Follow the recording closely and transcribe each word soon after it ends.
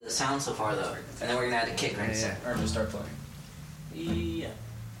the sound so far though, and then we're gonna add a kick right in a second. Or just start playing. Yeah.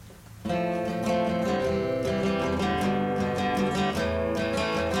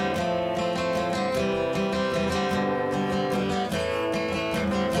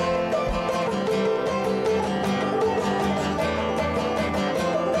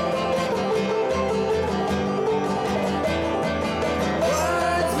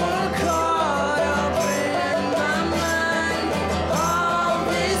 All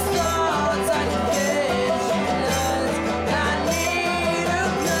these thoughts I can get, I need a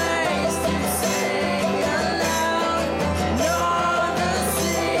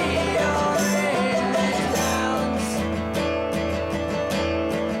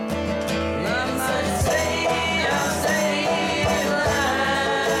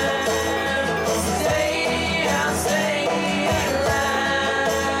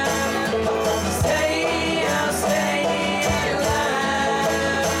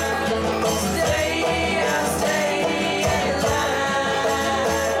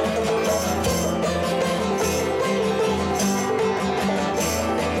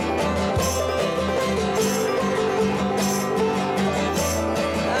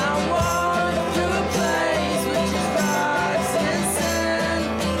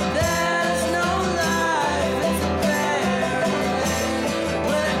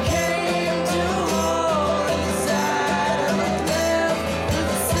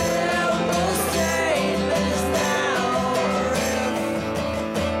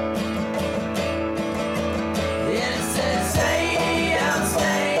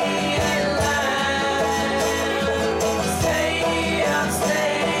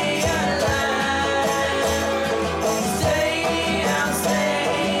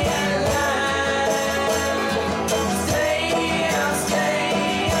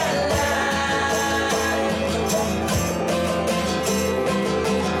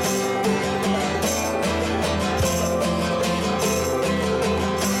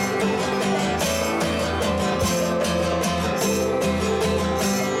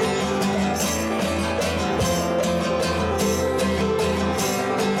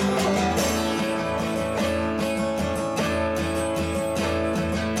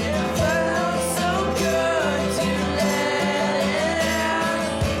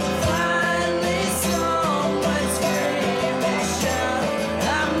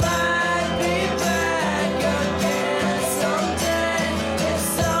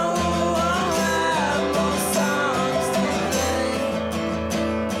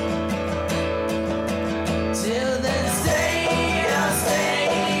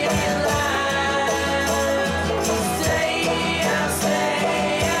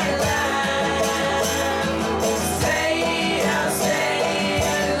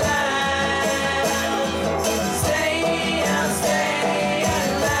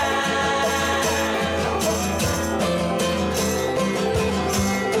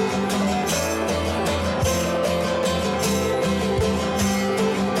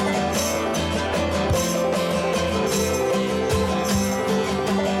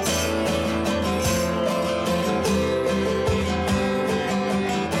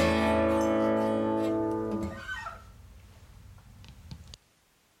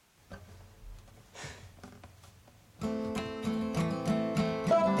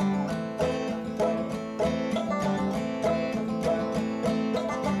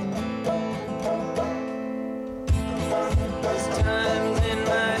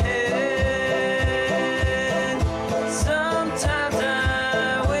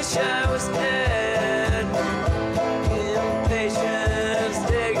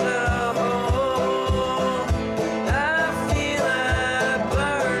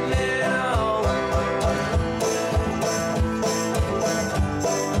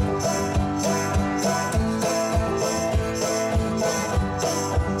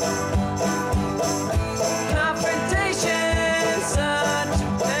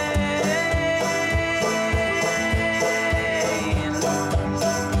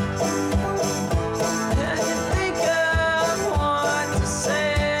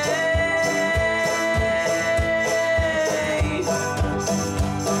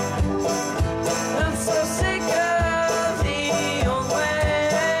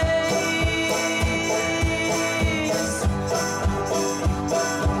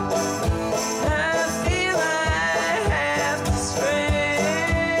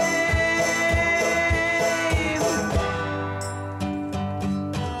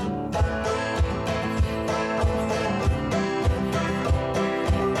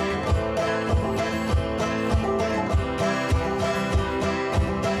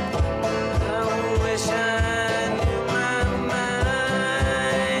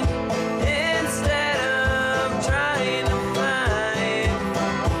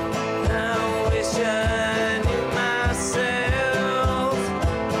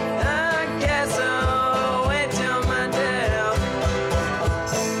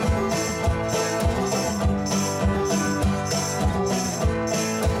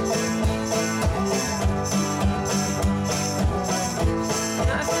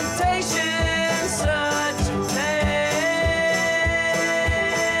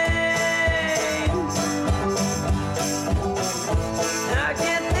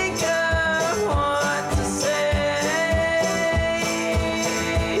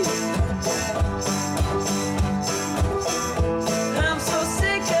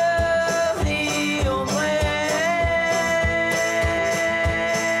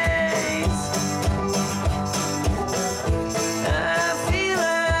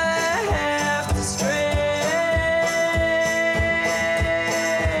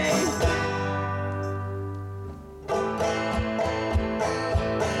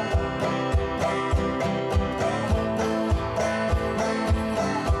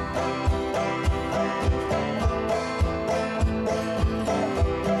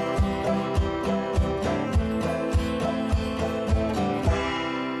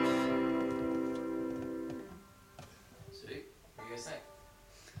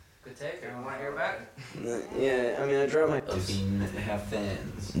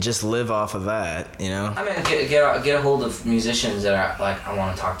ends. just live off of that, you know? I mean, get a hold of musicians that are like I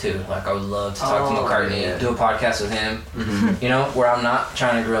want to talk to. Like I would love to talk to McCartney, yeah. do a podcast with him. Mm-hmm. You know, where I'm not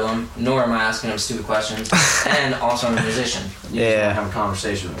trying to grill him, nor am I asking him stupid questions, and also I'm a musician. You just wanna have a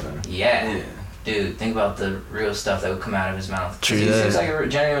conversation with him. Yeah. Dude, think about the real stuff that would come out of his mouth. 'Cause True he that. seems like a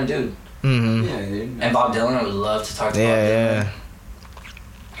genuine dude. Mm-hmm. Yeah, dude. And Bob Dylan, I would love to talk to Bob Dylan. Yeah,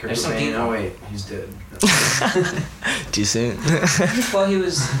 Kurt There's some Cobain, people- oh wait, he's dead. yeah. Too soon? Well, he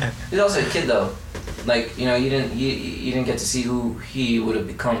was also a kid though. Like, you know, you didn't get to see who he would have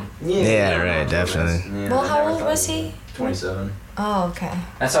become. Yeah, right, definitely. Well, how old was he? 27. Oh, okay.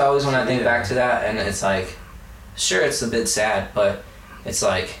 That's why I always when I think Yeah. back to that, and it's like, sure, it's a bit sad, but it's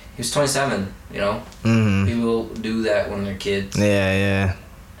like he was 27. You know, Mm-hmm. people do that when they're kids. Yeah.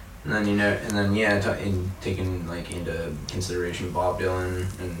 And then taking like into consideration Bob Dylan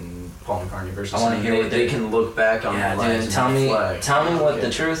and Paul McCartney versus. I wanna hear what they they- can look back on Yeah, their lives. dude. and Tell me reflect. what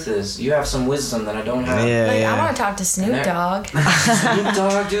the truth is. You have some wisdom that I don't have. Yeah, Like, yeah. I want to talk to Snoop There- Dogg. Snoop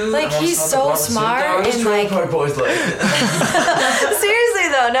Dogg, dude. Like, I wanna he's smoke a so blunt with Snoop smart Dogg. and, like- Park Boys like. Seriously,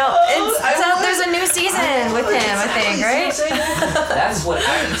 though, no. There's a new season with him, I think, right? That's what I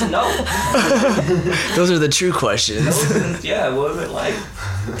need to know. Those are the true questions. Yeah, what was it like?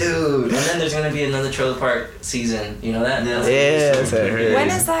 Dude. And then there's gonna be another Trailer Park season. You know that? Yeah. Yeah, that's what I heard. When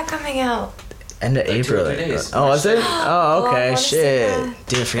is that coming out? End of Like 2 or April. 3 days. Oh, is it? Oh, Oh, I okay. wanna see Shit. that.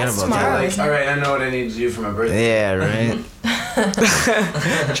 Dude, I forgot That's about tomorrow. that. Like, all right, I know what I need to do for my birthday. Yeah, right.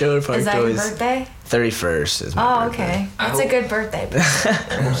 Trailer Park Is that your Boys. birthday? 31st is my Oh, birthday. okay. I That's a hope- good birthday.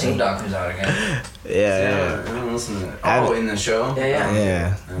 When Snoop Dogg comes out again. Yeah, I don't listen to that. I've- Oh, in the show? Yeah, yeah.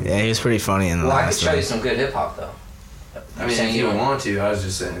 yeah. Yeah, he was pretty funny in the Well, I could last show you one. some good hip hop though. I mean, if you don't want to, I was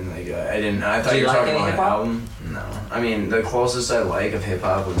just saying, like, I didn't. I thought Do you you were like talking any about an hip-hop? album. No, I mean, the closest I like of hip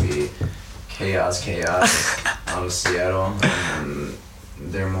hop would be Chaos out of Seattle. And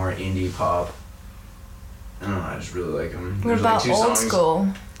they're more indie pop. I don't know. I just really like them. What about old school?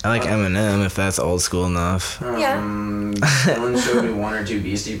 I like Eminem if that's old school enough. Dylan showed me 1 or 2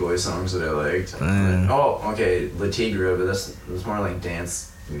 Beastie Boys songs that I liked. Mm. Oh, okay, La Tigra, but that's more like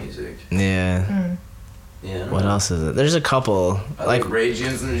dance music. Yeah. Mm. Yeah. What else is it? There's a couple. I Like, like Rage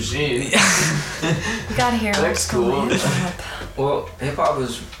Against the Machine. You gotta hear old That's school. cool. hip-hop. Well, hip hop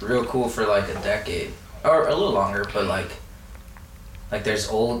was real cool for like a decade or a little longer, but like there's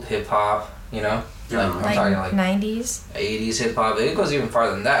old hip hop, you know, like I'm Like talking like 90s. 80s hip hop. It goes even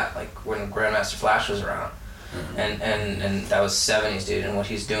farther than that. Like when Grandmaster Flash was around, and that was 70s, dude. And what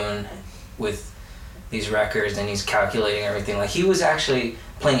he's doing with these records, and he's calculating everything. Like he was actually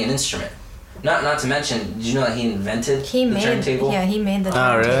playing an instrument. Not to mention, did you know that he invented He the made turntable? Yeah, he made the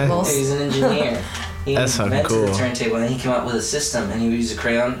Oh, really? turntables. He's an engineer. He That's fucking invented cool. the turntable, and then he came up with a system, and he would use a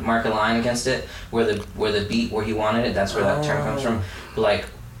crayon, mark a line against it where the beat where he wanted it. That's where that term comes from. But like,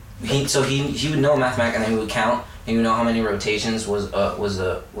 he would know mathematics, and then he would count, and he would know how many rotations was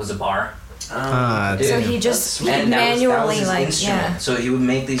a bar. Ah, Dude, So he just and that was manually his like instrument. yeah. So he would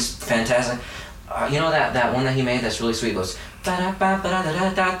make these fantastic. You know that one that he made that's really sweet goes.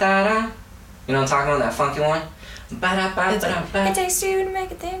 Ba-da-ba-ba-da-da-da-da-da. You know what I'm talking about, that funky one? It's like, Ba-da-ba-ba-da-ba. it takes two to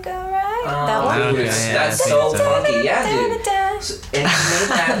make it think alright. That one. Okay, Dude, yeah, that's I so think so. funky, yeah, dude. Da-da-da-da. So, and he made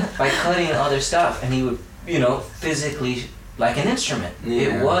that by cutting other stuff, and he would, physically, like an instrument.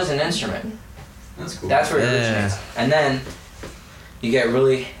 Yeah. It was an instrument. That's cool. That's where it Yeah. originates. And then you get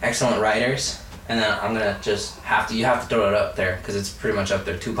really excellent writers, and then I'm gonna just you have to throw it up there because it's pretty much up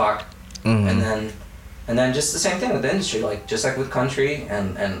there. Tupac, mhm. and then just the same thing with the industry, like just like with country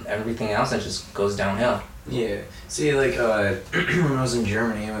and everything else, it just goes downhill. Yeah. See, like, when I was in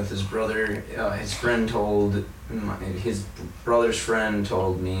Germany with his brother, his brother's friend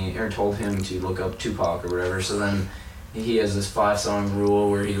told him to look up Tupac or whatever, so then he has this 5-song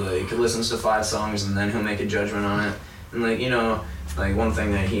rule where he, like, listens to 5 songs and then he'll make a judgment on it. And, like, like, one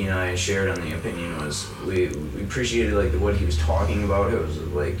thing that he and I shared on the opinion was we appreciated, like, what he was talking about. It was,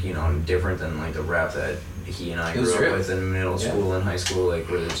 like, different than, like, the rap that he and I It was grew real. up with in middle Yeah. school and high school, like,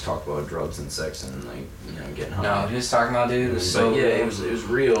 where they just talk about drugs and sex and, like, getting high. No, he was talking about, dude. It was so. But yeah, it was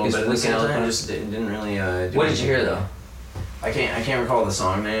real, It was but at the wicked same time, eloquent. just it didn't really. Do What did you hear anything. though? I can't recall the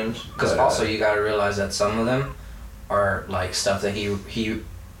song names. Because but, also you gotta realize that some of them are like stuff that he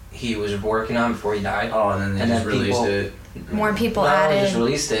was working on before he died. Oh, and then they and just then released people- it. More people Well, they added. just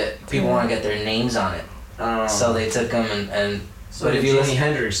released it. People want to get their names on it, Oh. so they took them and So but if if you Jimi listen-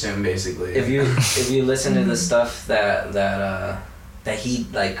 Hendrix him basically. if you listen to the stuff that he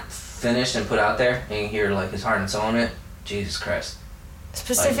like finished and put out there, and you hear like his heart and soul in it, Jesus Christ,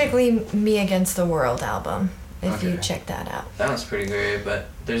 Specifically, Me Against the World album. If you Okay. check that out. that one's pretty great. But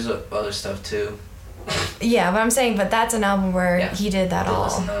there's other stuff too. Yeah, but I'm saying, but that's an album where Yeah. he did that I all.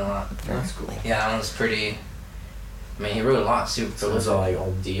 listened to that a lot. That's cool. Yeah, that one's pretty. I mean, he wrote a lot. Super So it's prolific. all like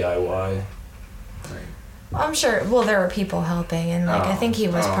all DIY. I'm sure. Well, there were people helping, and like I think he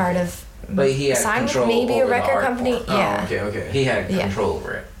was part okay. of. But he had signed with control maybe over a the record art company. form. Yeah. Oh, okay. He had Yeah. control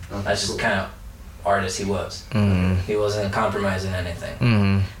over it. Okay, That's just cool. kind of artist he was. Mm-hmm. He wasn't compromising anything,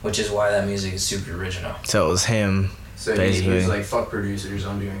 Mm-hmm. which is why that music is super original. So it was him. So he basically. was like, fuck producers,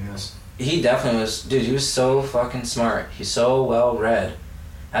 I'm doing this. He definitely was, dude. He was so fucking smart. He's so well read.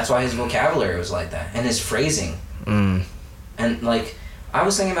 That's why his vocabulary was like that, and his phrasing. Mm. And like, I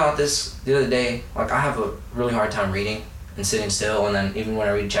was thinking about this the other day. Like, I have a really hard time reading and sitting still, and then even when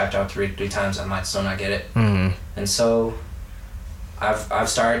I read a chapter out three times, I might still not get it. Mm. And so, I've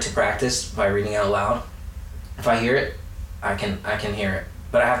started to practice by reading out loud. If I hear it, I can hear it,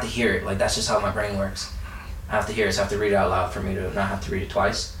 but I have to hear it. Like, that's just how my brain works. I have to hear it, so I have to read it out loud for me to not have to read it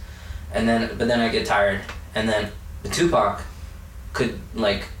twice. And then, but then I get tired. And then the Tupac could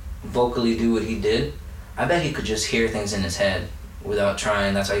like vocally do what he did. I bet he could just hear things in his head without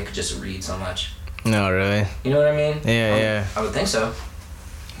trying. That's why he could just read so much. No, really? You know what I mean? Yeah. I would think so.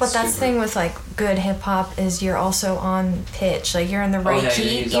 But that's the thing with like good hip hop is you're also on pitch, like you're in the right yeah, key,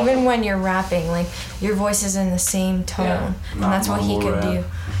 he's even awesome. when you're rapping, like your voice is in the same tone, Yeah. and Not that's what he mumble could rap.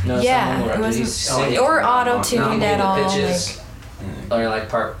 do. No, it's Yeah, not mumble rap, it dude. wasn't- He's singing. or Not auto-tuned mumble at the all. pitches. Like, Or like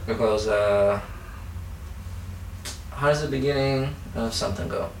part it goes. How does the beginning of something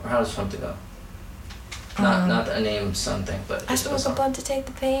go? Or how does something go? Not a name something, but I just smoke a something. blunt to take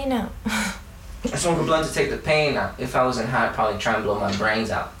the pain out. I smoke a blunt to take the pain out. If I wasn't high, I'd probably try and blow my brains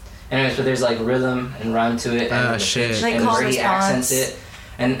out. Anyways, but there's like rhythm and rhyme to it, and Ah, the shit. pitch, Like and call where he response. accents it.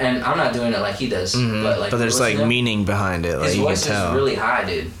 And I'm not doing it like he does, Mm-hmm. but like. But there's listen like to him, meaning behind it. Like his you can voice is tell. really high,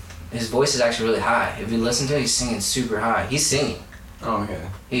 dude. His voice is actually really high. If you listen to it, he's singing super high. He's singing. Oh, okay.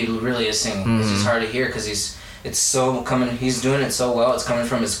 He really is singing. It's just hard to hear because it's so coming. He's doing it so well. It's coming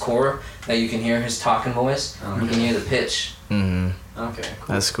from his core that you can hear his talking voice. You can hear the pitch. Mm-hmm. Okay,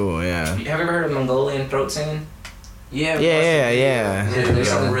 cool. That's cool. Yeah. Have you ever heard of Mongolian throat singing? Yeah, Yeah. They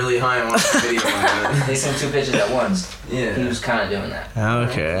got really high and watched the video on that. They sing two pitches at once. Yeah. He was kind of doing that.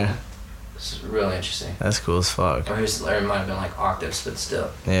 Okay. It's really interesting. That's cool as fuck. Or it might have been like octaves, but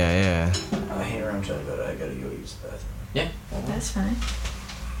still. Yeah. I hate around chat, but I gotta go use the bathroom. Yeah. That's fine.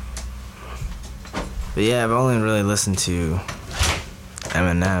 But yeah, I've only really listened to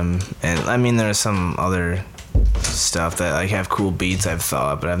Eminem, and I mean there's some other stuff that like have cool beats I've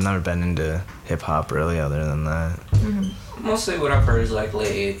thought, but I've never been into hip hop really other than that. Mostly what I've heard is like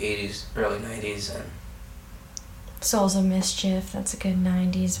late 80s, early 90s, and Souls of Mischief, that's a good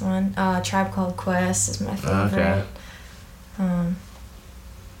 90s one. Tribe Called Quest is my favorite. Okay.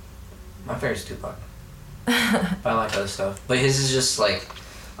 my favorite's Tupac. But I like other stuff. But his is just like,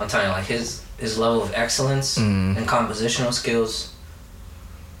 I'm telling you, like his level of excellence and compositional skills,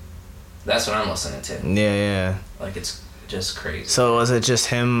 that's what I'm listening to. Yeah. Like, it's just crazy. So was it just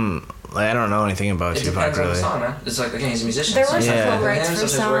him? Like I don't know anything about It Tupac depends on the really. song, man. It's like, again, he's a musician. There were Sometimes some Yeah. full rights him, for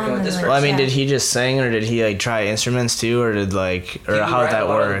sometimes working some. with this and, person. Well, I mean, yeah. did he just sing, or did he like try instruments too, or did like, or He would how did write that a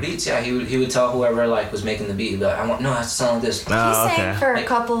lot of the work? beats, yeah, he would tell whoever like was making the beat, but I want no, it has to sound like this. He Oh, sang okay. for a Like-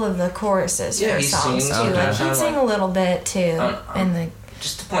 couple of the choruses Yeah, for he songs sings, too. okay. Like he'd sing a little bit too, in the.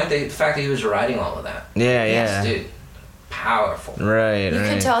 Just the point, the fact that he was writing all of that. Yeah. Yes, dude, powerful. Right. You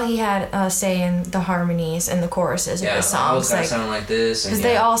right. could tell he had a say in the harmonies and the choruses of Yeah, the I songs, gotta like sound like this. because and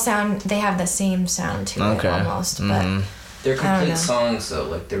they yeah. all sound. They have the same sound to Okay. it almost, Mhm. but. They're I don't know. complete songs though,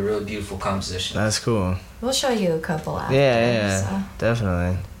 like they're really beautiful compositions. That's cool. We'll show you a couple after. Yeah. So.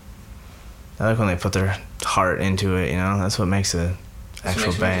 Definitely. I like when they put their heart into it. You know, that's what makes a That's what actual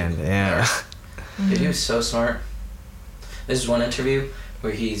makes band. music. Yeah. Dude, he was so smart. This is one interview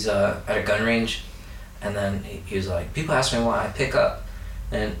where he's at a gun range, and then he was like, people ask me why I pick up,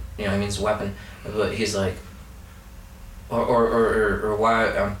 and you know, he means weapon, but he's like, or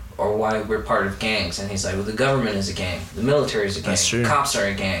why we're part of gangs, and he's like, well, the government is a gang, the military is a gang, That's true. cops are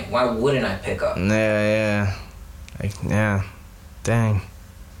a gang. Why wouldn't I pick up? Yeah. Like, yeah. Dang.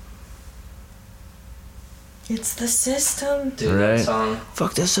 It's the system. Dude, Right. that song.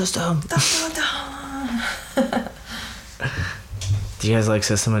 Fuck this system. Dun, dun, dun. Do you guys like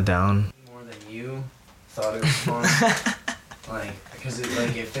System of a Down? More than you thought it was fun. Like, because it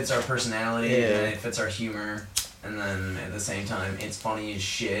fits our personality Yeah. and it fits our humor, and then at the same time, it's funny as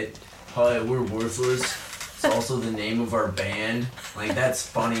shit. Hi, we're worthless. It's also the name of our band. Like, that's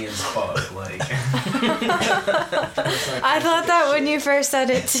funny as fuck. Like, I thought that when you first said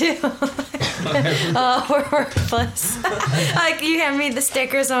it too. Oh, we're worthless. Like you hand me the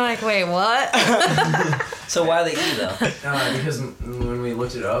stickers, I'm like, wait, what? So why the E though? because when we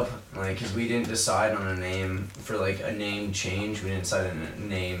looked it up, Like, cause we didn't decide on a name for like a name change. We didn't decide on a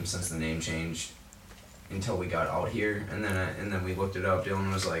name since the name change until we got out here, and then we looked it up.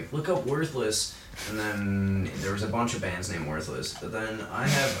 Dylan was like, "Look up Worthless," and then there was a bunch of bands named Worthless. But then I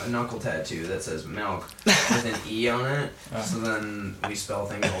have a knuckle tattoo that says Milk with an E on it. So then we spell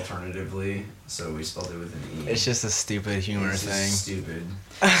things alternatively. So we spelled it with an E. It's just a stupid humor It's just thing. stupid.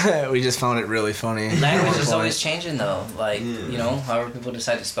 We just found it really funny. Language is always changing though. Like, you know, however people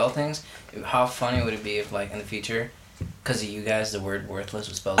decide to spell things. How funny would it be if, like, in the future, because of you guys, the word worthless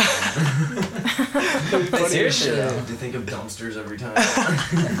was spelled seriously though. To think of dumpsters every time.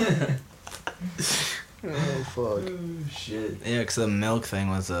 Oh fuck. Oh, shit. Yeah, because the milk thing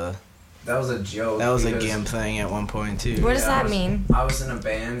was a That was a joke. GIMP thing at one point too. What does that mean? I was in a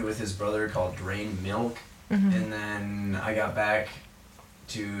band with his brother called Drain Milk, and then I got back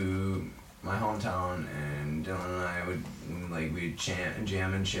to my hometown, and Dylan and I would we'd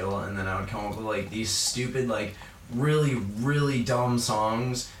jam and chill, and then I would come up with like these stupid really, really dumb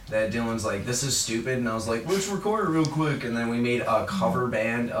songs that Dylan's like, "This is stupid," and I was like, "Let's record it real quick," and then we made a cover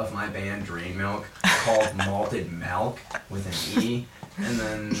band of my band Drain Milk called Malted Milk with an E, and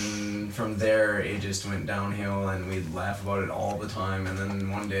then from there it just went downhill, and we'd laugh about it all the time. And then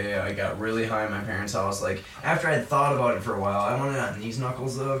one day I got really high at my parents' house, like after I'd thought about it for a while. I wanted it on these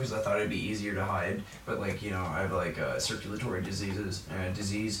knuckles though, because I thought it'd be easier to hide, but I have circulatory disease,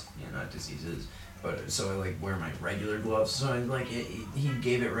 not diseases. But so I wear my regular gloves. So he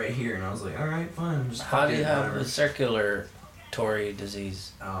gave it right here, and I was like, all right, fine. Just How do you have whatever. a circulatory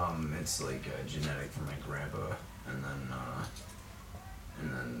disease? It's genetic from my grandpa, and then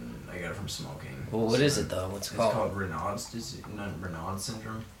I got it from smoking. Well, what is it though? What's it It's called? called Raynaud's disease, Raynaud's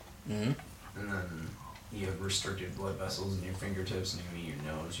syndrome, Mm-hmm. and then you have restricted blood vessels in your fingertips, and your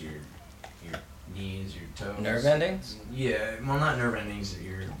nose, your knees, your toes. Nerve endings? Yeah, well, not nerve endings.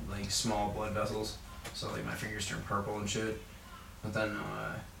 Your small blood vessels. So my fingers turn purple and shit. But then,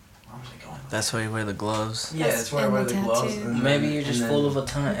 where was I going? That's why you wear the gloves. Yeah, that's why I wear the gloves. and Maybe then- you're just and full then- of a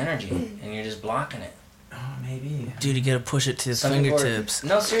ton of energy and you're just blocking it. Oh, maybe. Dude, you gotta push it to his Some people fingertips.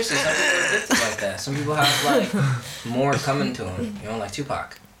 no, seriously, some people are addicted like that. Some people have more coming to them. You know, like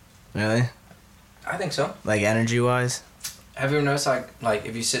Tupac. Really? I think so. Like energy wise? Have you ever noticed like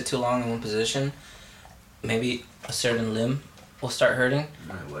if you sit too long in one position, maybe a certain limb will start hurting?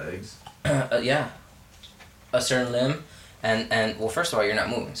 My legs. Yeah, a certain limb, and well, first of all, you're not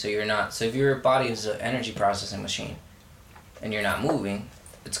moving, so you're not. So if your body is an energy processing machine, and you're not moving,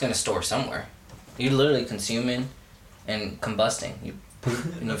 it's gonna store somewhere. You're literally consuming and combusting. You poop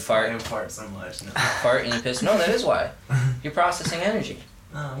and you I fart, fart so much. No. fart and you piss. No, that is why. You're processing energy.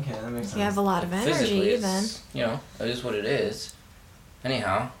 Oh, okay, that makes sense. You have a lot of Physically, energy then. it's, you know, it is what it is.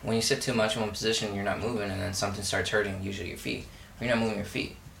 Anyhow, when you sit too much in one position, you're not moving, and then something starts hurting, usually your feet. You're not moving your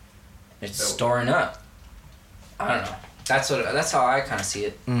feet. It's So- storing up. I don't know. That's how I kind of see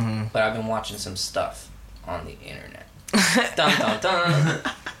it. Mm-hmm. But I've been watching some stuff on the internet. Dun dun dun.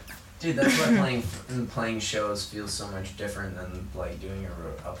 Dude, that's why playing shows feels so much different than doing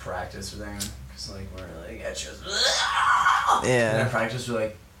a practice thing. Cause we're at shows. And Yeah. at practice we're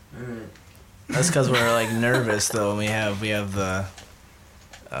like. That's because we're nervous though. We have the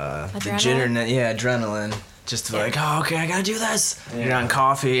Adrenaline? adrenaline. Just to be oh, okay, I gotta do this. Yeah. You're on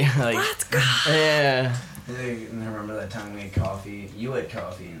coffee, Let's go. yeah. And I remember that time we had coffee. You had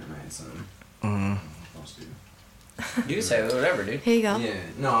coffee and I had some. Mm-hmm. Supposed to. You can say whatever, dude. Here you go. Yeah,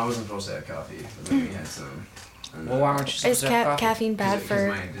 no, I wasn't supposed to have coffee, but then we had some. And Well, why aren't you supposed Is to have coffee? caffeine bad for?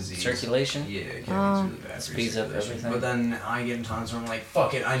 my disease. Circulation? Yeah, caffeine's Oh. really bad for Speeds up circulation. everything. But then I get in times where I'm like,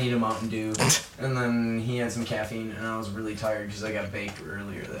 fuck it, I need a Mountain Dew. And then he had some caffeine, and I was really tired because I got baked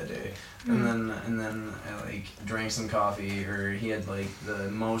earlier that day. And then I drank some coffee, or he had the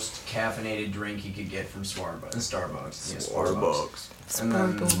most caffeinated drink he could get from Starbucks. Yeah, Starbucks. And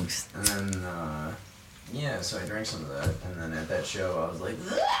then yeah, so I drank some of that, and then at that show I was like,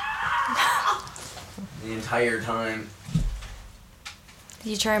 the entire time. Did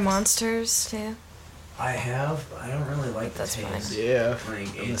you try Monsters too? I have, but I don't really like the That's taste. Yeah.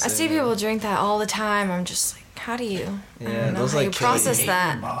 It's I see people drink that all the time. I'm just like, how do you? I Yeah, don't know those how you kill you. process hate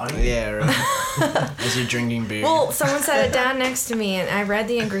that. your body. Yeah, right. As you're drinking beer. Well, someone set it down next to me, and I read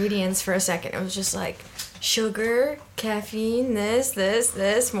the ingredients for a second. It was just sugar, caffeine,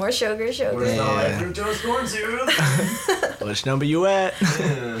 this, more sugar. Where's Yeah. the high fructose corn syrup? Which number you at?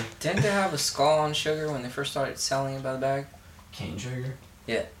 Yeah. Didn't they have a skull on sugar when they first started selling it by the bag? Cane sugar?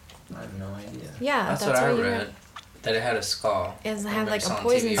 Yeah. I have no idea. Yeah, That's what I you read. That it had a skull. It has I had remember like a saw on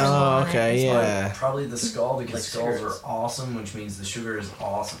poison TV. symbol Oh, on it. okay, yeah. Probably the skull, because Like skulls cigarettes. are awesome, which means the sugar is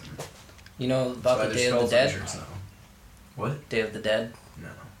awesome. You know That's about why the there's Day of the skulls on Dead? shirts now. What? Day of the Dead? No.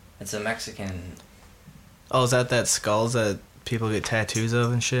 It's a Mexican. Oh, is that skulls that people get tattoos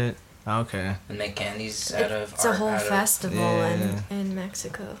of and shit? Okay. And make candies out of. It's a whole festival Yeah. in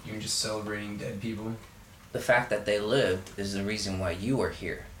Mexico. You're just celebrating dead people. The fact that they lived is the reason why you are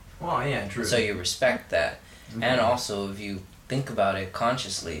here. Well, yeah, true. So you respect that. Mhm. And also, if you think about it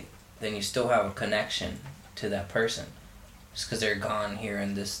consciously, then you still have a connection to that person. Just because they're gone here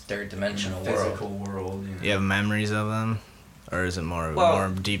in this third dimensional world. physical world. You know. You have memories of them? Or is it more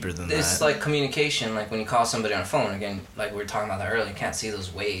deeper than It's that? like communication, like when you call somebody on a phone, again, like we were talking about that earlier, you can't see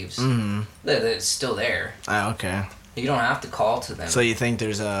those waves. Mm-hmm. It's still there. Okay. You don't have to call to them. So you think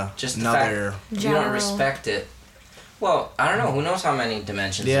there's Just the another... if you don't respect it. Well, I don't know. Who knows how many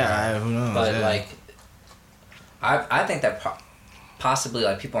dimensions there are. who knows? But, yeah. like, I think that possibly,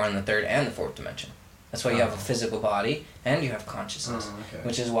 like, people are in the third and the fourth dimension. That's why you have a physical body and you have consciousness. Oh, okay.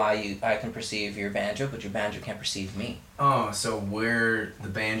 Which is why I can perceive your banjo, but your banjo can't perceive me. Oh, so we're the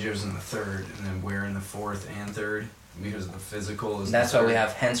banjo's in the third, and then we're in the fourth and third because the physical is. That's the why third. we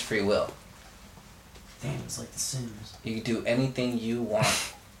have hence free will. Damn, it's like The Sims. You can do anything you want.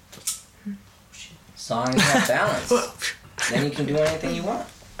 As long as you have balance, then you can do anything you want.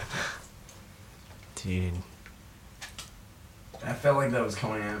 Dude, I felt like that was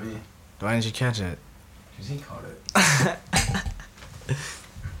coming at me why didn't you catch it? because he caught it.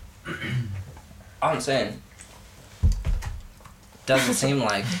 All I'm saying, doesn't seem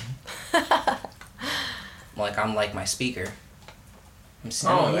like I'm like my speaker. I'm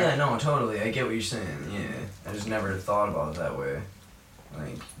similar. Oh yeah, no, totally. I get what you're saying. Yeah, I just never thought about it that way.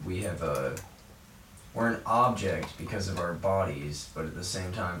 Like we have we're an object because of our bodies, but at the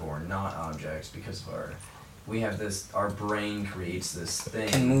same time, we're not objects because of we have this. Our brain creates this thing.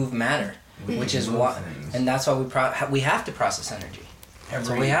 Can move matter, We which can is move what, things. and that's why we have to process energy.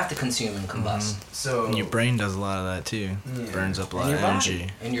 So we have to consume and combust. So And your brain does a lot of that too. Yeah. Burns up a lot In of your energy.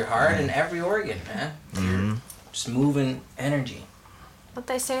 body, in your heart, and every organ, man. Mm-hmm. Just moving energy. But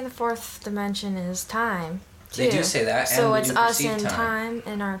they say the fourth dimension is time. They too. do say that, and So we it's do us perceive in time. time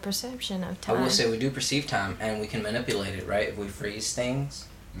and our perception of time. I will say we do perceive time, and we can manipulate it, right? If we freeze things,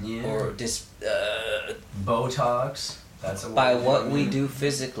 yeah. or Botox. That's a by word. what we do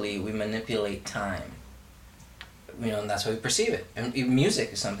physically, we manipulate time. You know, and that's how we perceive it. And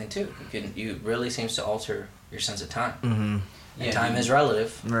music is something too. You really seems to alter your sense of time. Mm-hmm. And Yeah, time is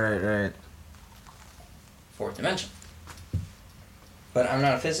relative. Right. Fourth dimension. But I'm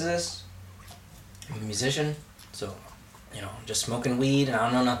not a physicist. I'm a musician, so I'm just smoking weed and I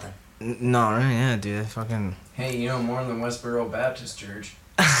don't know nothing. No, right? Yeah, dude. Fucking. Hey, you know more than Westboro Baptist Church.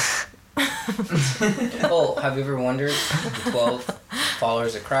 Oh, have you ever wondered the 12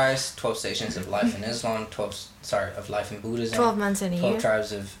 followers of Christ, 12 stations of life in Islam, of life in Buddhism, 12 months in a 12 year.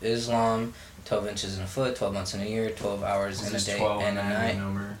 tribes of Islam, 12 inches in a foot, 12 months in a year, 12 hours in a day and a night.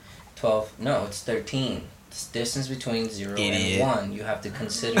 Number. 12, no, it's 13. It's distance between 0 Idiot. and 1. You have to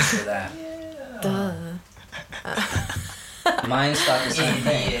consider for that. Duh. Mine's thought the same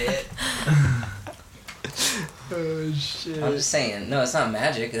thing. Idiot. Oh shit. I'm just saying, no, it's not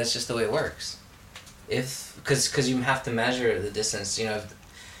magic. That's just the way it works. Because you have to measure the distance.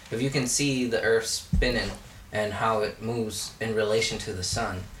 If you can see the Earth spinning and how it moves in relation to the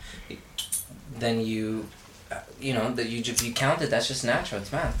sun, then if you count it, that's just natural.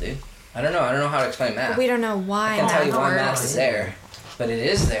 It's math, dude. I don't know how to explain math. We don't know why I can tell you why works. math is there, but it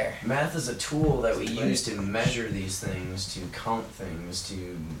is there. Math is a tool that we use to measure these things, to count things,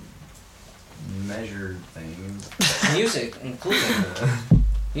 to measure things. Music included.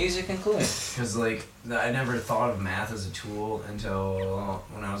 Because I never thought of math as a tool until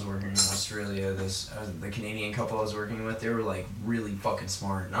when I was working in Australia. The Canadian couple I was working with, they were really fucking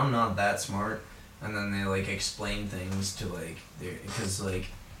smart, and I'm not that smart. And then they explain things to because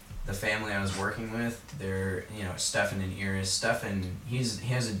the family I was working with, they're Stefan and Iris. Stefan, he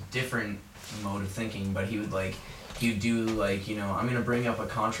has a different mode of thinking, but he'd do I'm gonna bring up a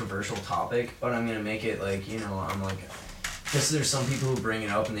controversial topic, but I'm gonna make it because there's some people who bring it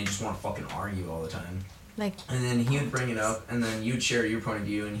up and they just want to fucking argue all the time. And then he would bring it up, and then you'd share your point of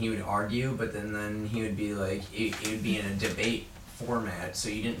view, and he would argue, but then he would be it would be in a debate format, so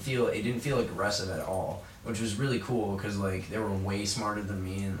it didn't feel aggressive at all, which was really cool because they were way smarter than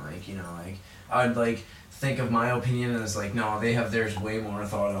me, and I'd think of my opinion as no, they have theirs way more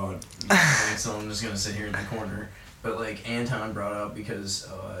thought out, so I'm just gonna sit here in the corner. But Anton brought up because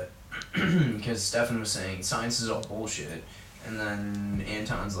Stefan was saying science is all bullshit. And then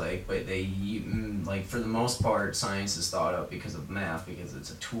Anton's but for the most part, science is thought up because of math, because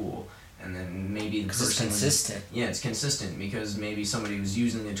it's a tool. And then maybe the person It's consistent. it's consistent because maybe somebody was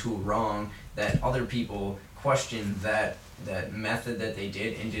using the tool wrong, that other people questioned that method that they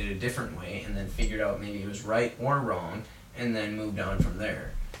did and did it a different way, and then figured out maybe it was right or wrong, and then moved on from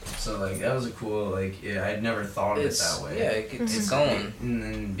there. So like that was a cool like I'd never thought of it that way. Yeah, it gets going. And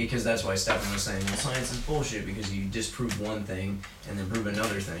then because that's why Stefan was saying, well, science is bullshit because you disprove one thing and then prove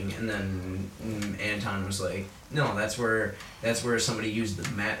another thing, and then Anton was like, no, that's where somebody used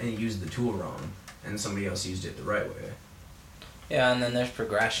the tool wrong, and somebody else used it the right way. Yeah, and then there's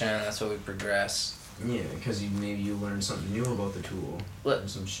progression. That's what we progress. Yeah, because maybe you learn something new about the tool or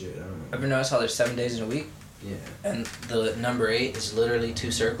some shit. I don't know. Ever notice how there's 7 days in a week? Yeah. And the number 8 is literally 2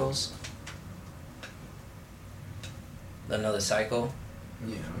 circles. Another cycle.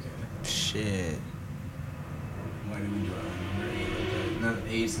 Yeah. Okay. Shit. Why do we do it on number 8 like that? Not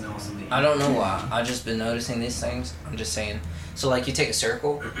 8's and also the. I don't know why. I've just been noticing these things. I'm just saying. So like you take a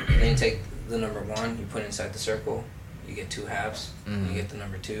circle, then you take the number 1, you put it inside the circle, you get 2 halves. You get the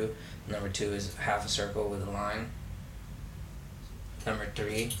number 2. Number 2 is half a circle with a line. Number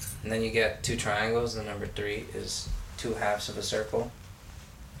 3, and then you get 2 triangles. The number 3 is 2 halves of a circle.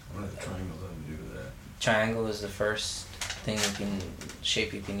 What do the triangles have to do with that? Triangle is the first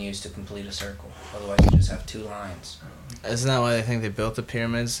shape you can use to complete a circle. Otherwise, you just have 2 lines. Isn't that why they think they built the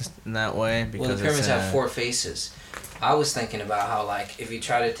pyramids in that way? Well, the pyramids have 4 faces. I was thinking about how, like, if you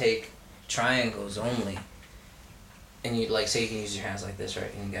try to take triangles only, and you, like, say you can use your hands like this,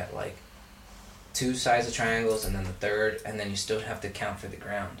 right? And you got, like, 2 sides of triangles, and then the third, and then you still have to count for the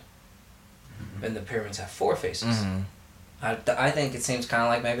ground. And the pyramids have 4 faces. I think it seems kind of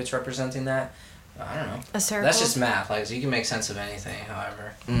like maybe it's representing that. I don't know. A circle? That's just math. Like, so you can make sense of anything,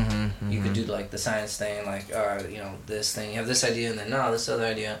 however. You could do, like, the science thing, like, this thing. You have this idea, and then, no, this other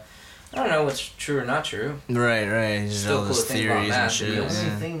idea. I don't know what's true or not true. Right. Just Still all cool those to think about theories math, and shit. The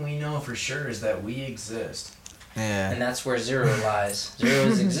only thing we know for sure is that we exist. Yeah. And that's where 0 lies. 0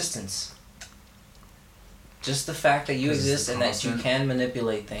 is existence. Just the fact that you exist and that you can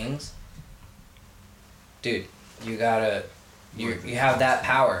manipulate things. Dude, you gotta... You have that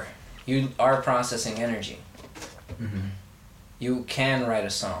power. You are processing energy. You can write a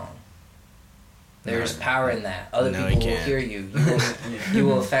song. There's power in that. Other people will hear you. You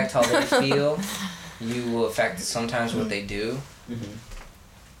will affect how they feel. You will affect sometimes what they do.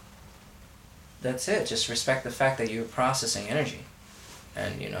 That's it. Just respect the fact that you're processing energy.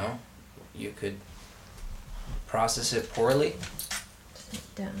 And, you could process it poorly,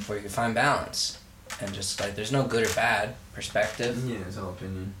 or you could find balance. And just, like, there's no good or bad perspective. Yeah, it's all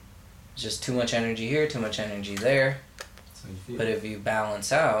opinion. It's just too much energy here, too much energy there. That's how you feel. But if you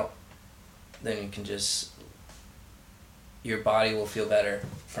balance out, then you can just... Your body will feel better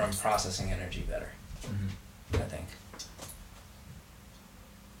from processing energy better, I think.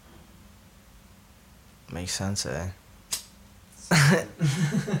 Makes sense, eh?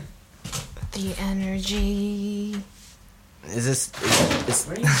 The energy. Is this...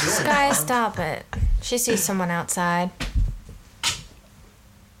 What are you doing? Sky, stop it. She sees someone outside.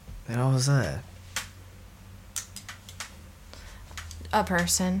 What was that? A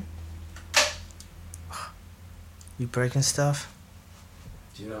person. You breaking stuff?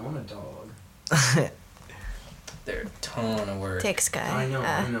 Dude, I want a dog. There are a ton of work. Take Sky. I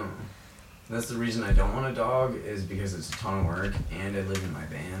know. That's the reason I don't want a dog, is because it's a ton of work, and I live in my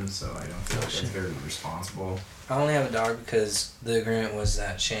van, so I don't feel like that's very responsible. I only have a dog because the agreement was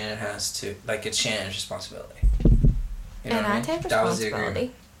that Shannon has to... Like, it's Shannon's responsibility. You know And what I I mean? take That was the agreement.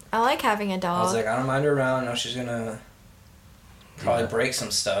 responsibility. I like having a I dog. was like, I don't mind her around. No, she's gonna probably break some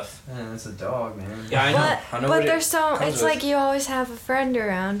stuff. Man, it's a dog, man. Yeah, I know. But, I know but what there's so... comes It's with. like you always have a friend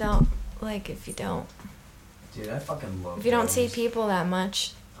around. Don't... Like, if you don't... Dude, I fucking love If you don't dogs. see people that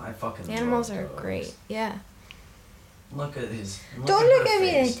much, I fucking the animals love are dogs. great. Yeah. Look at his... Don't her look at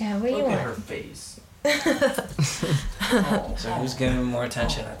me face. like that. What do you Look at want? her face. So who's giving him more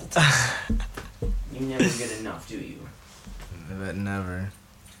attention at the time? You never get enough, do you? But never.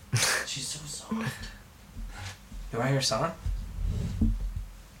 She's so soft. You want to hear a song?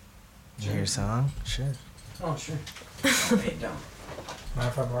 You hear a song? Shit. Oh, sure. Oh, wait, don't. Mind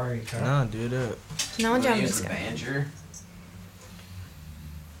if I borrow your guitar? No, do it up. No Wanna jumping use the Sky. banjo?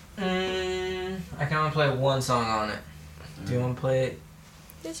 I can only play one song on it. Do you want to play it?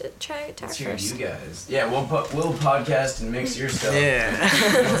 You should try guitar Let's hear first. you guys. Yeah, we'll podcast and mix your stuff.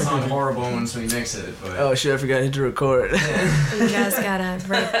 Yeah. It'll sound horrible once we mix it, but... Oh shit, I forgot to hit record. You guys gotta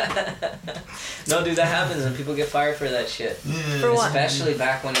write No, dude, that happens and people get fired for that shit. for what? Especially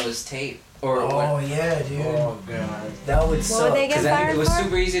back when it was tape. Or Oh, when, yeah, dude. Oh, God. That would What suck. would they get 'cause then fired it was for?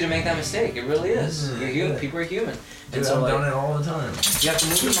 super easy to make that mistake. It really is. Mhm. You're human. People are human. Dude, And so, I've like, done it all the time. you have to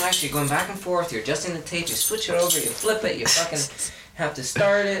move the mic, you're going back and forth, you're adjusting the tape, you switch it over, you flip it, you fucking have to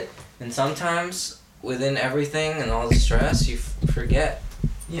start it. And sometimes within everything and all the stress, you forget.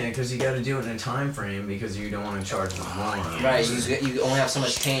 Yeah, because you got to do it in a time frame because you don't want to charge them more. Right, you only have so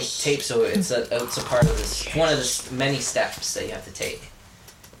much tape, so it's a part of this, one of the many steps that you have to take.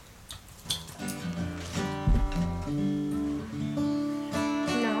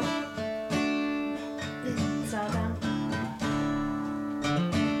 No. Zelda.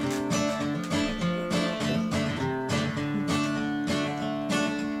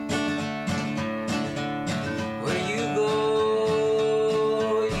 Where you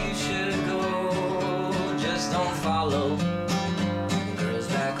go, you should go. Just don't follow the girls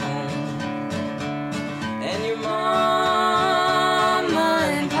back home. And your mama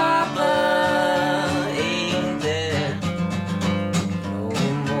and papa ain't there no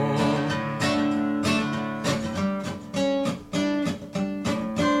more.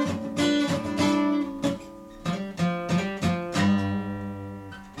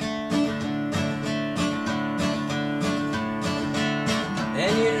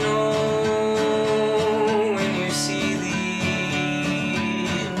 And you know when you see the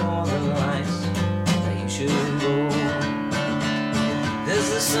northern lights that you should go, 'cause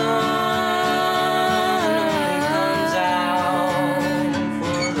the sun comes out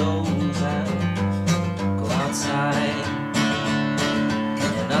for those that go outside,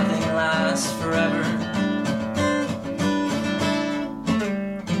 and nothing lasts forever.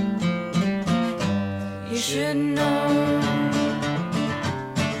 You should know.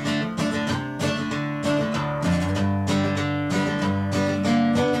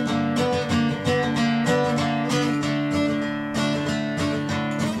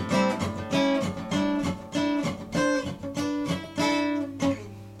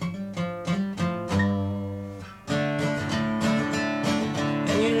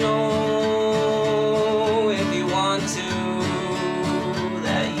 And you know if you want to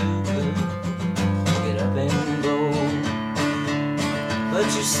that you could get up and go, but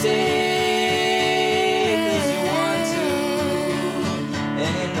you stay 'cause you want to,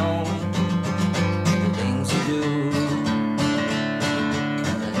 and you know the things you do,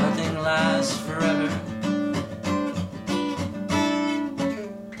 that nothing lasts forever.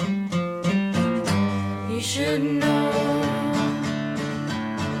 You should know.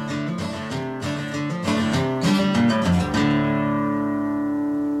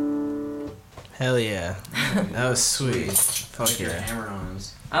 Hell yeah. That was sweet. Fuck Like your yeah.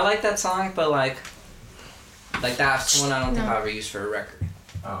 hammer-ons. I like that song, but like that's one I don't think No. I'll ever use for a record.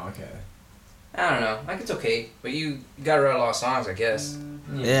 Oh, okay. I don't know. Like it's okay, but you gotta write a lot of songs, I guess.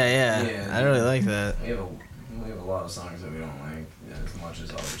 Yeah. I really like that. We have a lot of songs that we don't like as much as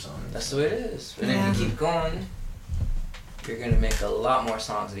other songs. That's the way it is. And Yeah. if you keep going, you're gonna make a lot more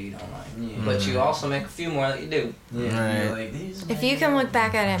songs that you don't like. Yeah. But you also make a few more that you do. Yeah. Right. You're like, these If you can look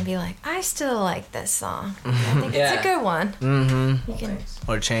back at it and be like, I still like this song. I think it's Yeah. a good one. Mm-hmm. You can. Thanks.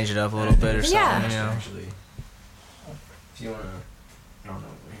 Or change it up a little bit or something, Yeah. you know. Actually, if you wanna, I don't know.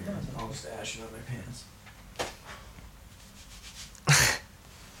 Here, I'll just ash it on my pants.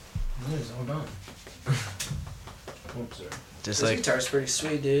 It is all done. Oops, sorry. Just This like, guitar's pretty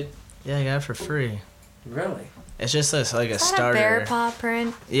sweet, dude. yeah, I got it for free. Really? It's just this, like a Is that starter. a bear paw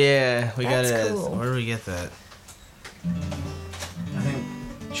print? Yeah, we That's got it. cool. Where do we get that? I think.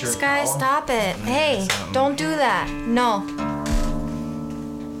 This guy, stop it. Yeah, Hey, something. don't do that. No.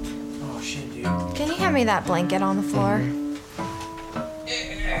 Oh shit, dude. Can you hand me that blanket on the floor?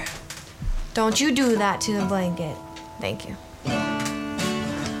 Yeah. Don't you do that to the blanket. Thank you.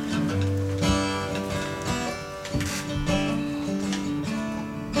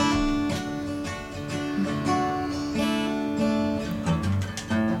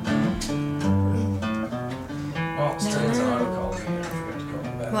 Oh, Stan's auto called me. I forgot to call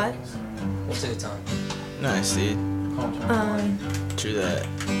him back. What? We'll take time. Nice, dude. Call him tomorrow. True that. I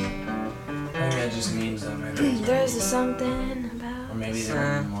think that just means that maybe. There's something Or about. maybe there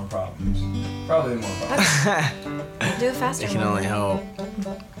are more problems. Probably more problems. Do it faster. It can only help.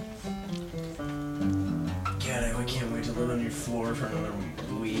 God, I can't wait to live on your floor for another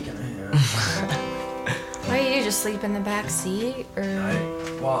week and a half. What do you do? Just sleep in the back seat, or?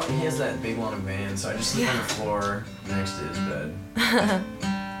 Well, he has that big long van, so I just sleep on the floor next to his bed.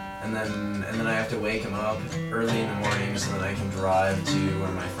 and then I have to wake him up early in the morning so that I can drive to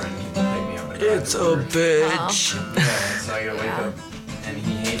where my friend can pick me up. And drive It's to a work. bitch. Yeah, so I gotta wake up, and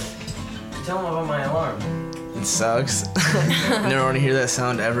he hates. Tell him about my alarm. It sucks. Never want to hear that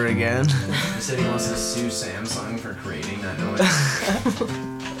sound ever again. He said he wants to sue Samsung for creating that noise.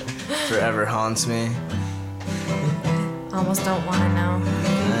 Forever haunts me. Almost don't want to know.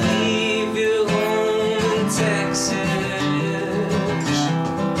 Leave your home in Texas,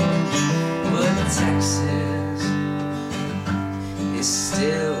 but Texas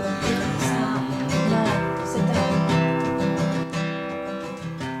still your home. No, sit down.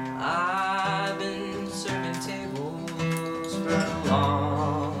 I've been serving tables for a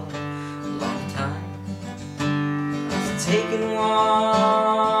long, long time. I've taken walks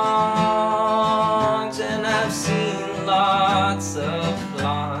and I've seen lots of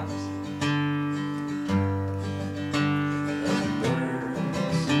flaws.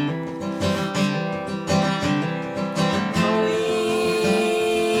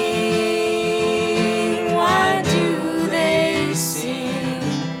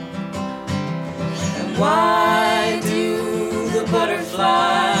 Why do the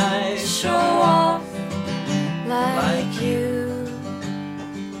butterflies show off like you?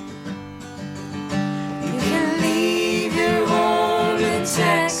 You can leave your home in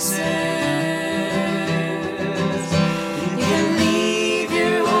Texas. You can leave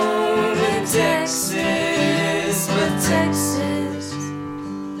your home in Texas, but Texas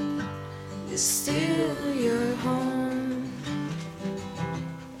is still your home.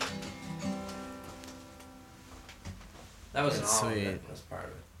 That was an That's all of sweet. it. That's part of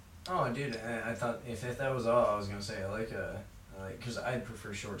it. Oh, dude, I thought if that was all I was gonna say, I like because I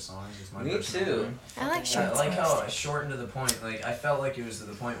prefer short songs. It's my Me personal too. thing. I like I short like how songs. I shortened to the point. Like I felt like it was to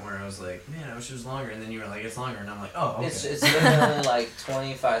the point where I was like, man, I wish it was longer. And then you were like, it's longer, and I'm like, oh, okay. It's literally like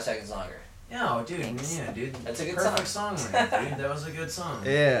 25 seconds longer. Yeah, oh, dude, Thanks. yeah, dude. That's a good Perfect song, man, dude. That was a good song.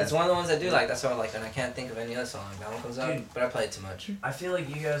 Yeah. It's one of the ones I do like. That's what I like, and I can't think of any other song. That one comes out, Dude. but I play it too much. I feel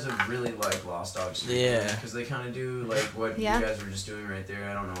like you guys would really like Lost Dogs. Yeah. Because they kind of do like what Yeah. you guys were just doing right there.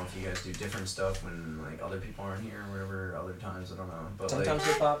 I don't know if you guys do different stuff when like other people aren't here or whatever. Other times, I don't know. But Sometimes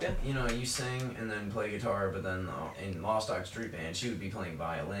like, hip hop, yeah. you know, you sing and then play guitar, but then in Lost Dog Street Band, she would be playing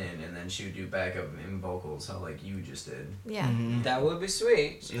violin and then she would do backup and vocals, how like you just did. Yeah. Mhm. That would be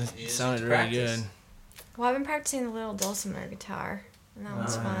sweet. You It just sounded really practice. good. Well, I've been practicing the little dulcimer guitar, and that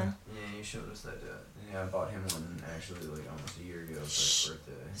was fun. Yeah, you showed us that. Yeah, I bought him one actually like almost a year ago for his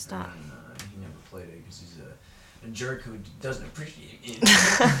birthday. Stop. And then, he never played it because he's a jerk who doesn't appreciate it.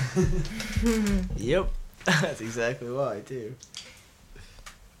 Yep. That's exactly why, too.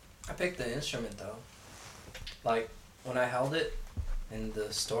 I picked the instrument though. Like when I held it in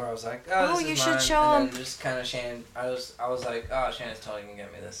the store, I was like, "Oh, Oh, this you is should mine." show and 'em. then just kind of Shannon. I was like, "Oh, Shannon's totally gonna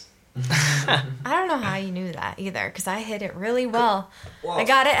get me this." I don't know how you knew that either, because I hid it really well. Well, I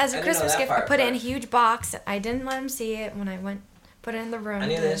got it as I a didn't know Christmas that gift. I part, put it in a but huge box. I didn't let him see it when I went, put it in the room I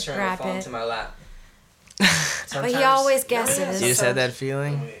knew the to instrument would grab fall it. into my lap. But Sometimes- he always No, guesses. yeah, You just had sometimes- that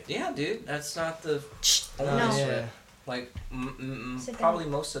feeling? Yeah, dude. That's not the Shh, only no. instrument. Like Sit down. probably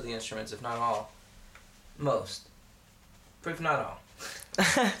most of the instruments, if not all. Most. If not all.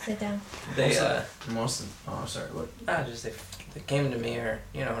 Sit down. They Oh, sorry, what? just they came to me, or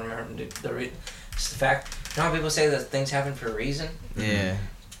you know, remember it's the fact. You know how people say that things happen for a reason, Yeah.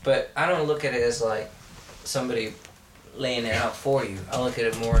 but I don't look at it as like somebody laying it out for you. I look at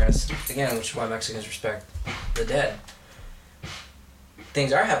it more as, again, which is why Mexicans respect the dead.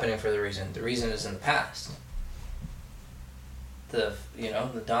 Things are happening for the reason. The reason is in the past. The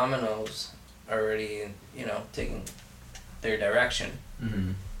dominoes are already taking their direction.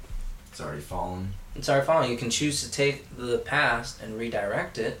 Mm-hmm. It's already fallen. It's already falling. You can choose to take the past and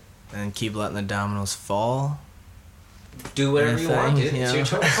redirect it. And keep letting the dominoes fall. Do whatever you want, dude. Anything, It's you your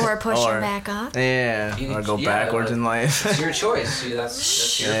know? choice. Or push Or- him back up. Yeah. You- Or go yeah, backwards like, in life. It's your choice. See,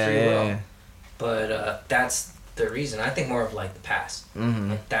 that's your yeah, free yeah, will. yeah. But that's the reason. I think more of like the past.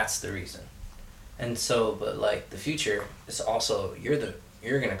 Mm-hmm. Like that's the reason. And so, but like the future is also you're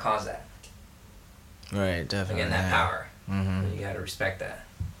gonna cause that. Right, definitely. Again, that power. Mm-hmm. You gotta respect that.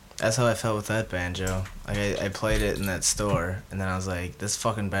 That's how I felt with that banjo. Like I played it in that store, and then I was like, "This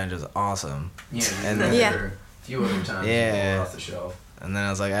fucking banjo's awesome." Yeah, And and then- Yeah. a few other times Yeah. you pull it off the shelf. And then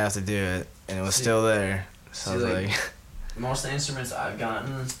I was like, "I have to do it," and it was See- still there. So I was see, like, like- Most of the instruments I've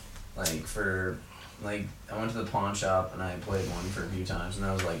gotten, like for, like I went to the pawn shop and I played one for a few times, and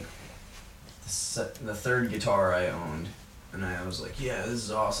that was like the third guitar I owned, and I was like, yeah, this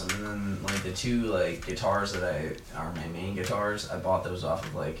is awesome. And then like the two like guitars that are my main guitars, I bought those off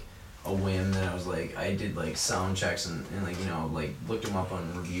of like a whim. That I was like, I did like sound checks and like like looked them up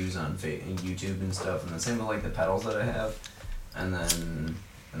on reviews on YouTube and stuff, and the same with like the pedals that I have, and then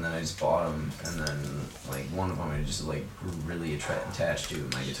I just bought them, and then like one of them I just like grew really attached to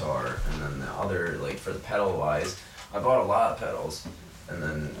my guitar, and then the other like for the pedal wise, I bought a lot of pedals, and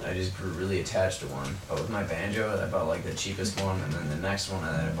then I just grew really attached to one. But with my banjo, I bought like the cheapest one, and then the next one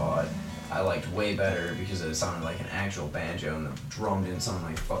that I bought, I liked way better because it sounded like an actual banjo and the drum didn't sound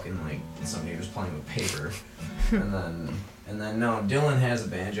like fucking like somebody was playing with paper. and then no, Dylan has a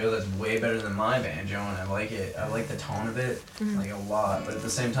banjo that's way better than my banjo, and I like it. I like the tone of it like a lot. But at the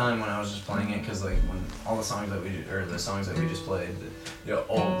same time, when I was just playing it, because like when all the songs that the songs that we just played,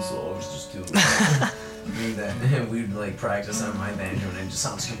 all the songs just do. That we'd like practice on my banjo and it just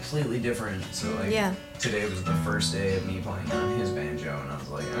sounds completely different. So like today was the first day of me playing on his banjo and I was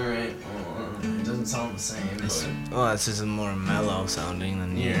like, alright, well, it doesn't sound the same, but well, it's just more mellow sounding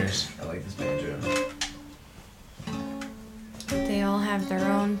than yours. I like this banjo. They all have their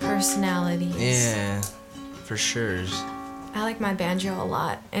own personalities. Yeah, for sure. I like my banjo a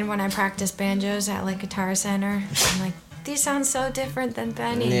lot, and when I practice banjos at like Guitar Center, I'm like, these sound so different than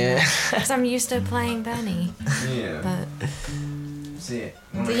Benny. Yeah. Because I'm used to playing Benny. Yeah. But see,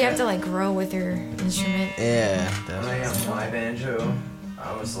 so you have to like grow with your instrument. Yeah. When I got my banjo,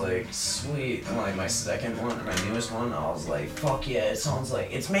 I was like, sweet. And like my second one, or my newest one, I was like, fuck yeah, it sounds like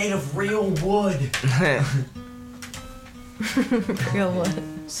it's made of real wood. Real wood.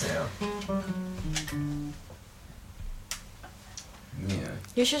 So. Yeah.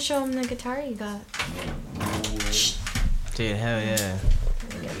 You should show him the guitar you got. Dude, hell yeah.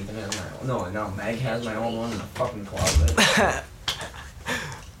 No, Meg has my old one in the fucking closet.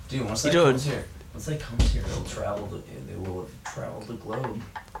 Dude, once that comes here, it'll travel. They will have traveled the globe.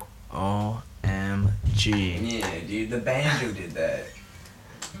 OMG. Yeah, dude, the banjo did that.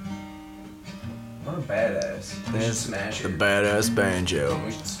 What a badass. We should smash The it. badass banjo.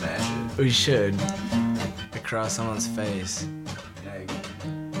 We should smash it. We should. Across someone's face. Yeah,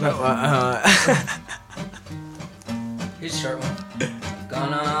 Here's a short one.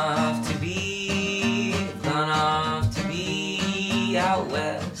 Gone off to be out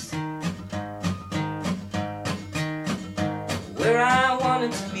west, where I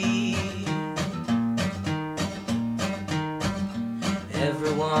wanted to be.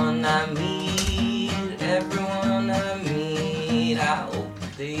 Everyone I meet, I hope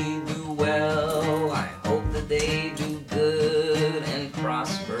that they do well. I hope that they do good and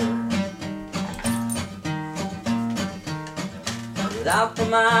prosper. Without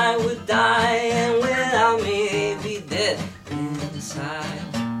them I would die, and without me be dead inside.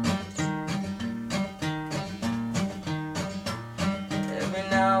 Every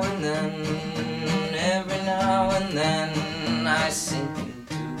now and then, I sink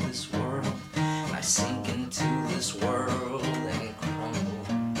into this world. I sink into this world and crumble.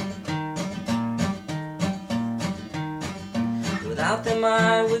 Without them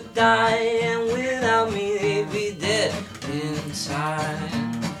I would die, and without me they'd be dead inside.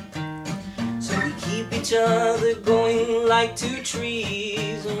 So we keep each other going like two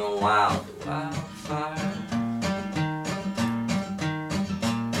trees in a wildfire.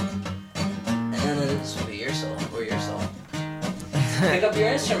 And then this will be your solo, or your solo. Pick up your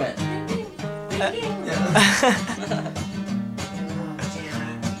instrument.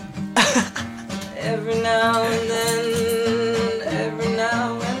 Every now and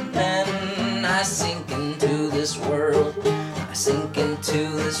then, I sink into this world. I sink into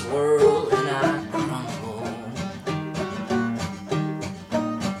this world and I crumble.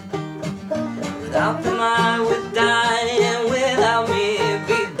 Without them I would die, and without me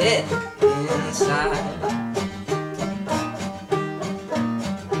be dead inside.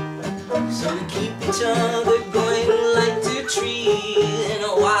 So we keep each other going like two trees in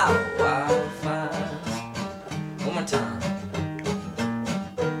a wildfire. One more time.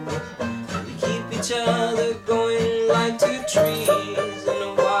 We keep each other going like two trees in a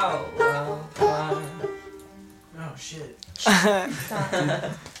wildfire. Oh shit. Stop.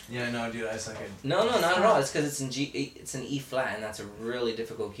 Yeah, no, dude, I suck at. No, not at all. It's because it's in G. It's an E flat, and that's a really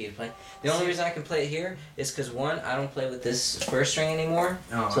difficult key to play. The only reason I can play it here is because one, I don't play with this first string anymore.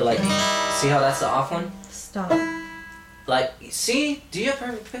 Oh, So like, see how that's the off one? Stop. Like, see? Do you have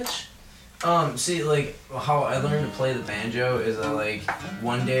perfect pitch? See, like, how I learned to play the banjo is I, like,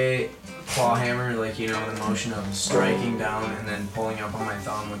 one day, claw hammer, like, you know, the motion of striking down and then pulling up on my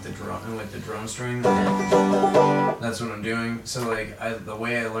thumb with the drum string. That's what I'm doing. So, like, the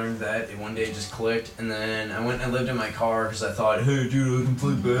way I learned that, it one day just clicked, and then I went and I lived in my car because I thought, hey, dude, I can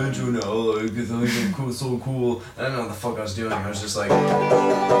play banjo now, like, because I think I'm so cool. I don't know what the fuck I was doing. I was just like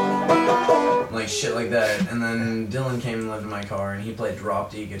shit like that. And then Dylan came and lived in my car, and he played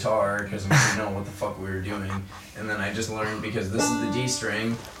drop D guitar because I didn't know what the fuck we were doing. And then I just learned, because this is the D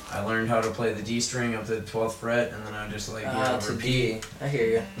string, I learned how to play the D string up to the 12th fret, and then I just like repeat. D. I hear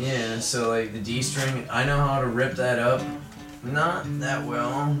you. Yeah, so like the D string, I know how to rip that up. Not that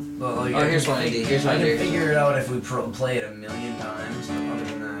well, but like Here's one in D. Here's one I in can D. figure it out if we play it a million times. But other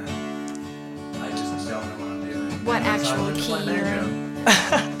than that, that actual key you're in.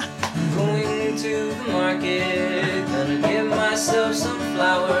 Going to the market, gonna get myself some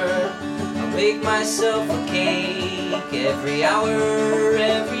flour. I'll bake myself a cake every hour,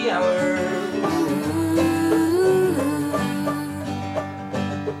 every hour.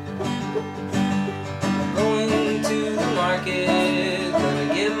 Going to the market,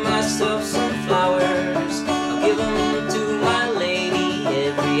 gonna get myself some flowers. I'll give them to my lady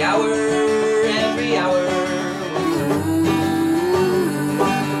every hour, every hour.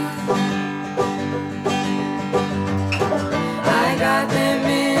 I got them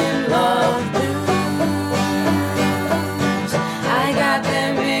in love blues. I got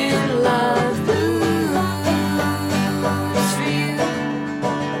them in love blues for you.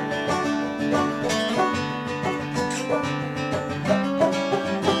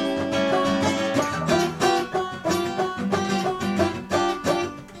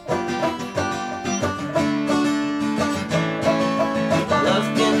 Love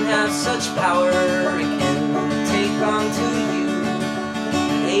can have such power, it can take onto you.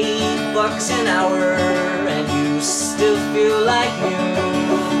 $8 an hour, and you still feel like new.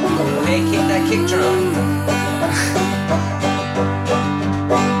 Hey, kick that kick drum.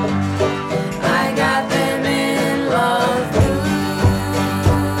 I got them in love blues.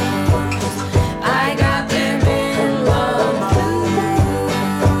 I got them in love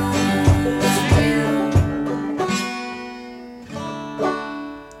blues for you.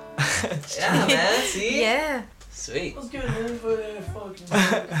 Yeah, man. See? Yeah. Sweet. Let's get an for that fucking.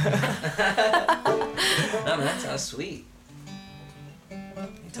 No, man, that sounds sweet. You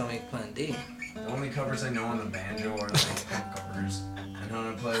told me to play on D. The only covers I know on the banjo are like punk covers. And I'm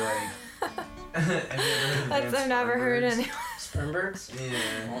gonna play like. Have you ever heard the That's band I've never heard Spurnbirds? any. Spurnbirds?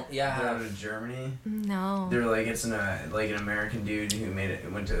 Yeah. Well, yeah, I They're out have. of Germany. No. They're like it's an American dude who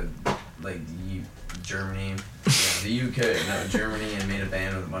went to like Germany, the UK, no Germany, and made a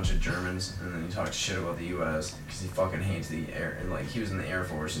band with a bunch of Germans, and then he talked shit about the U.S. because he fucking hates the air, and like he was in the Air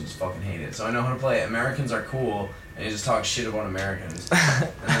Force and just fucking hated it. So I know how to play Americans Are Cool, and he just talks shit about Americans,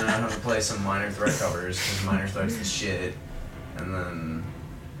 and then I know how to play some Minor Threat covers because Minor Threat's the shit, and then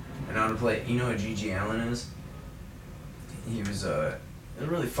I know how to play. You know who G.G. Allen is? He was a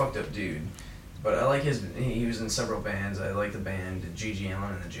really fucked up dude. But I like his. He was in several bands. I like the band G.G.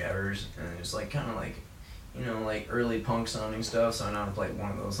 Allen and the Jabbers, and it's like kind of like, you know, like early punk sounding stuff. So I know how to play one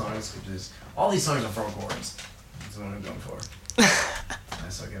of those songs, which is all these songs are 4 chords. That's the one I'm going for. I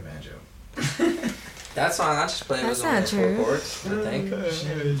suck at banjo. That song I just played was That's only not 4 true. chords, I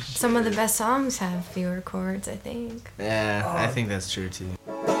think. Some of the best songs have fewer chords, I think. Yeah, I think that's true too.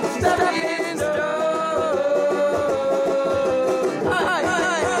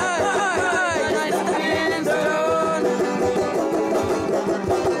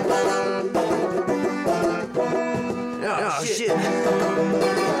 Oh shit.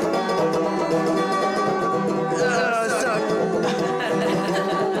 Oh, suck.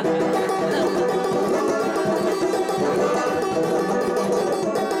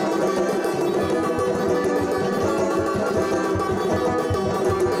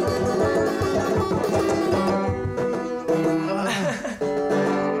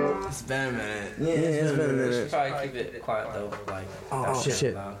 It's been a minute. Yeah, it's been a We should minute. probably keep it quiet though, like. Oh, that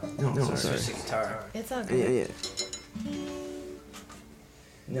shit. loud. No, So sorry. it's just a guitar. It's all Yeah, good. yeah.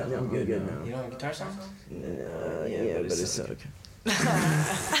 No, I'm good You now. don't have guitar songs? Yeah, but it suck. I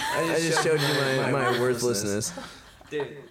just showed you my worthlessness. Dude,